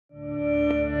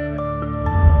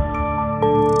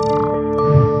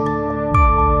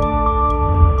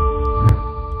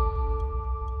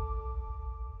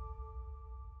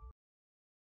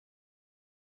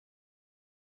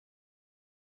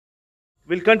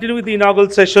We'll continue with the inaugural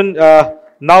session.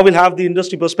 Now we'll have the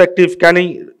industry perspective. Can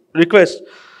I request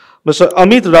Mr.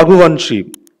 Amit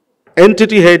Raghuwanshi,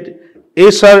 entity head,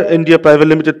 Acer India Private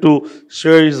Limited, to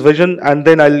share his vision, and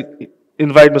then I'll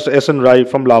invite Mr. S. N. Rai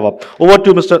from Lava. Over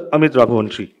to Mr. Amit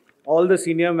Raghuwanshi. All the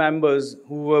senior members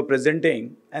who were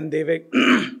presenting, and they were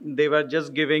they were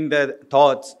just giving their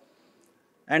thoughts,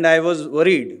 and I was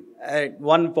worried at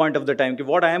one point of the time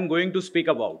what I am going to speak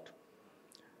about.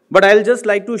 But I'll just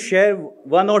like to share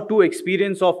one or two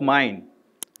experience of mine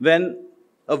when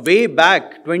way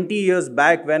back, 20 years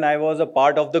back, when I was a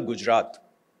part of the Gujarat,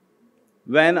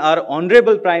 when our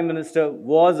Honorable Prime Minister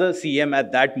was a CM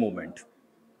at that moment.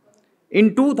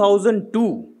 In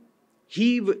 2002,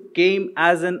 he came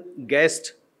as a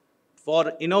guest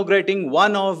for inaugurating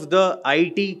one of the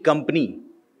IT company.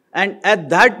 And at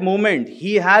that moment,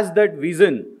 he has that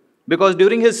vision, because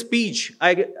during his speech,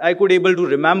 I could able to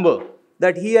remember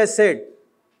that he has said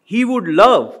he would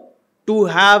love to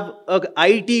have a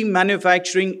IT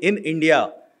manufacturing in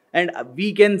India. And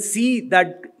we can see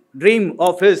that dream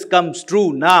of his comes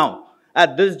true now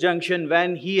at this junction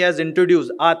when he has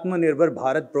introduced Atmanirbhar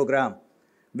Bharat program,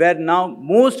 where now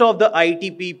most of the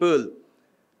IT people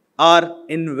are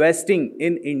investing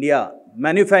in India.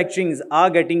 Manufacturings are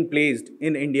getting placed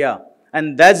in India.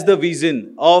 And that's the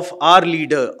vision of our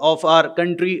leader, of our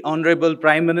country, Honorable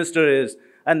Prime Minister is.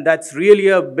 And that's really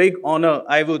a big honor,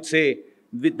 I would say,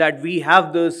 that we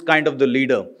have this kind of the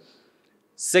leader.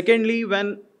 Secondly,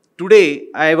 when today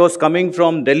I was coming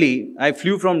from Delhi, I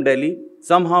flew from Delhi,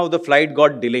 somehow the flight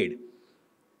got delayed.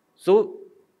 So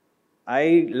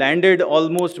I landed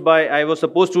almost I was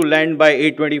supposed to land by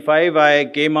 8:25. I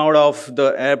came out of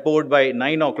the airport by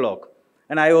 9 o'clock.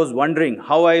 And I was wondering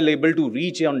how I'll able to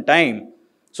reach on time.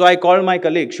 So I called my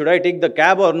colleague, should I take the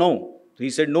cab or no? He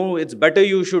said, no, it's better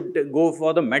you should go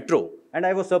for the metro. And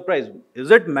I was surprised. Is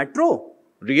it metro?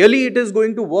 Really, it is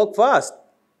going to work fast?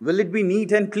 Will it be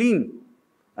neat and clean?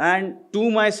 And to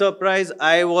my surprise,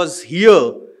 I was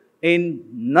here in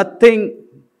nothing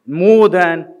more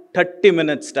than 30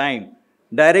 minutes time,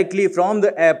 directly from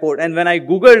the airport. And when I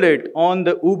Googled it on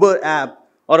the Uber app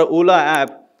or Ola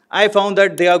app, I found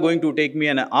that they are going to take me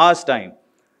an hour's time.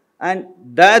 And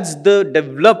that's the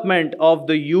development of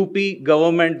the UP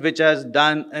government which has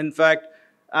done. In fact,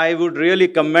 I would really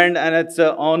commend, and it's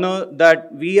an honor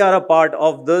that we are a part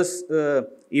of this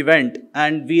event,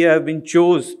 and we have been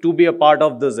chosen to be a part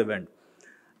of this event.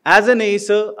 As an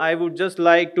Acer, I would just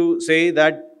like to say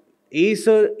that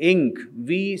Acer Inc.,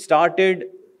 we started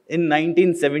in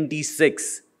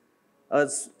 1976, a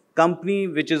company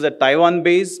which is a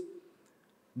Taiwan-based.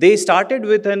 They started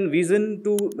with a vision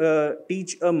to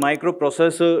teach a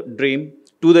microprocessor dream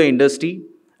to the industry,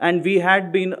 and we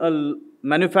had been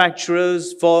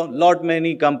manufacturers for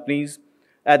many companies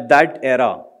at that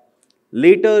era.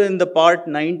 Later in the part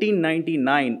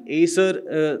 1999,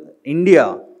 Acer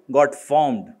India got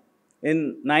formed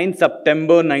in 9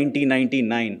 September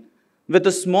 1999 with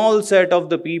a small set of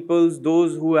the peoples,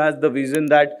 those who has the vision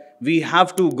that we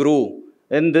have to grow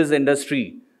in this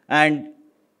industry. And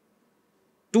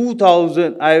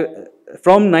 2000,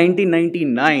 from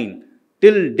 1999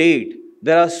 till date,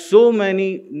 there are so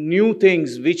many new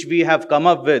things which we have come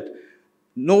up with.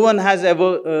 No one has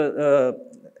ever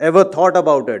thought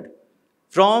about it.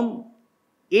 From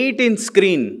 8-inch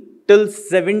screen till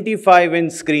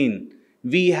 75-inch screen,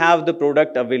 we have the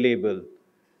product available.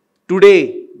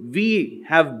 Today, we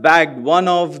have bagged one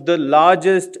of the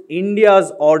largest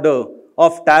India's order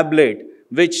of tablet,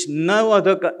 which no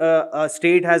other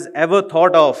state has ever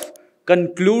thought of,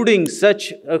 concluding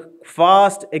such a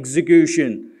fast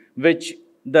execution, which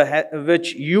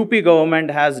UP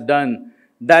government has done.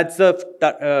 That's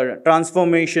a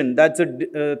transformation, that's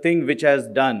a thing which has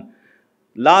done.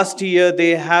 Last year,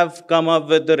 they have come up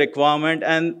with the requirement,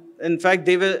 and in fact,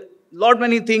 there were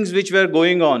many things which were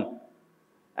going on.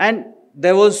 And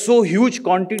there was so huge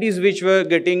quantities which were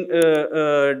getting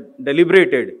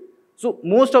deliberated. So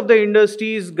most of the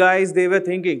industries, guys, they were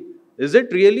thinking, is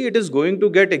it really it is going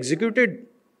to get executed?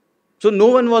 So no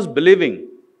one was believing.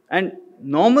 And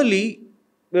normally,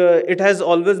 it has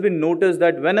always been noticed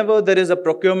that whenever there is a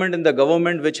procurement in the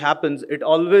government which happens, it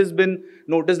always been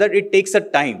noticed that it takes a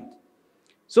time.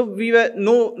 So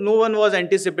no one was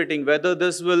anticipating whether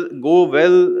this will go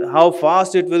well, how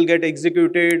fast it will get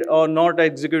executed or not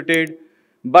executed.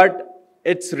 But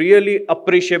it's really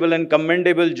appreciable and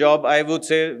commendable job, I would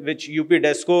say, which UP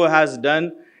DESCO has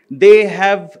done. They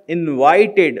have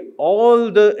invited all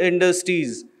the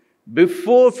industries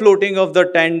before floating of the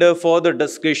tender for the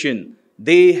discussion.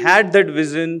 They had that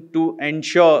vision to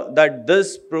ensure that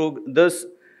this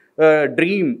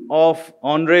dream of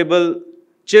Honorable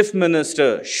chief minister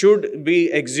should be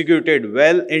executed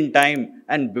well in time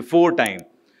and before time.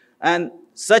 And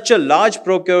such a large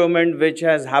procurement which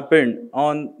has happened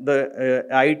on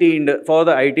the for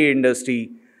the IT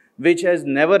industry, which has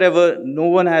never ever, no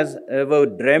one has ever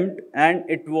dreamt, and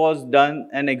it was done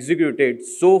and executed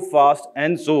so fast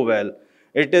and so well.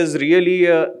 It is really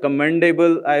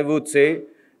commendable, I would say.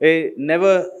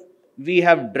 Never we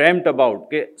have dreamt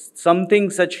about something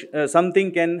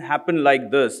can happen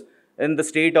like this in the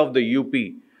state of the UP,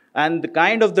 and the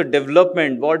kind of the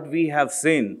development what we have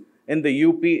seen in the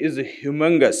UP is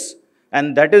humongous,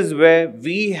 and that is where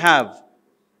we have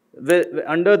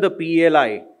under the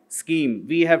PLI scheme,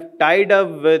 we have tied up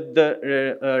with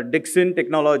the Dixon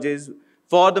Technologies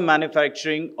for the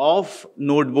manufacturing of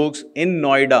notebooks in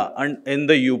Noida and in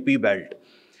the UP belt.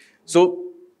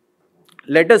 So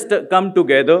let us come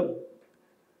together.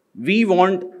 We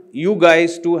want you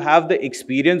guys to have the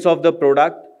experience of the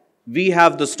product. We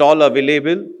have the stall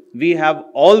available. We have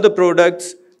all the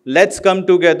products. Let's come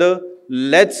together.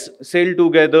 Let's sell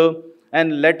together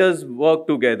and let us work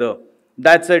together.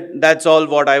 That's it. That's all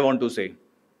what I want to say.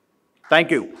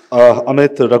 Thank you.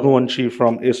 Amit Raghuwanshi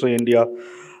from Acer India.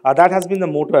 That has been the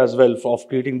motto as well of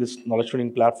creating this knowledge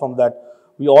training platform, that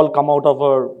we all come out of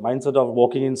our mindset of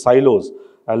working in silos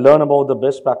and learn about the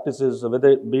best practices,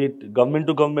 whether it be it government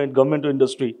to government, government to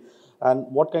industry, and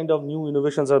what kind of new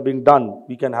innovations are being done.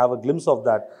 We can have a glimpse of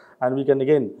that, and we can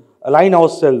again align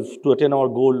ourselves to attain our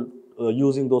goal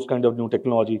using those kind of new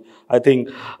technology. I think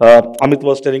Amit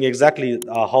was telling exactly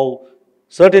how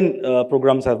certain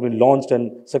programs have been launched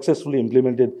and successfully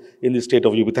implemented in the state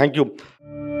of UP. Thank you.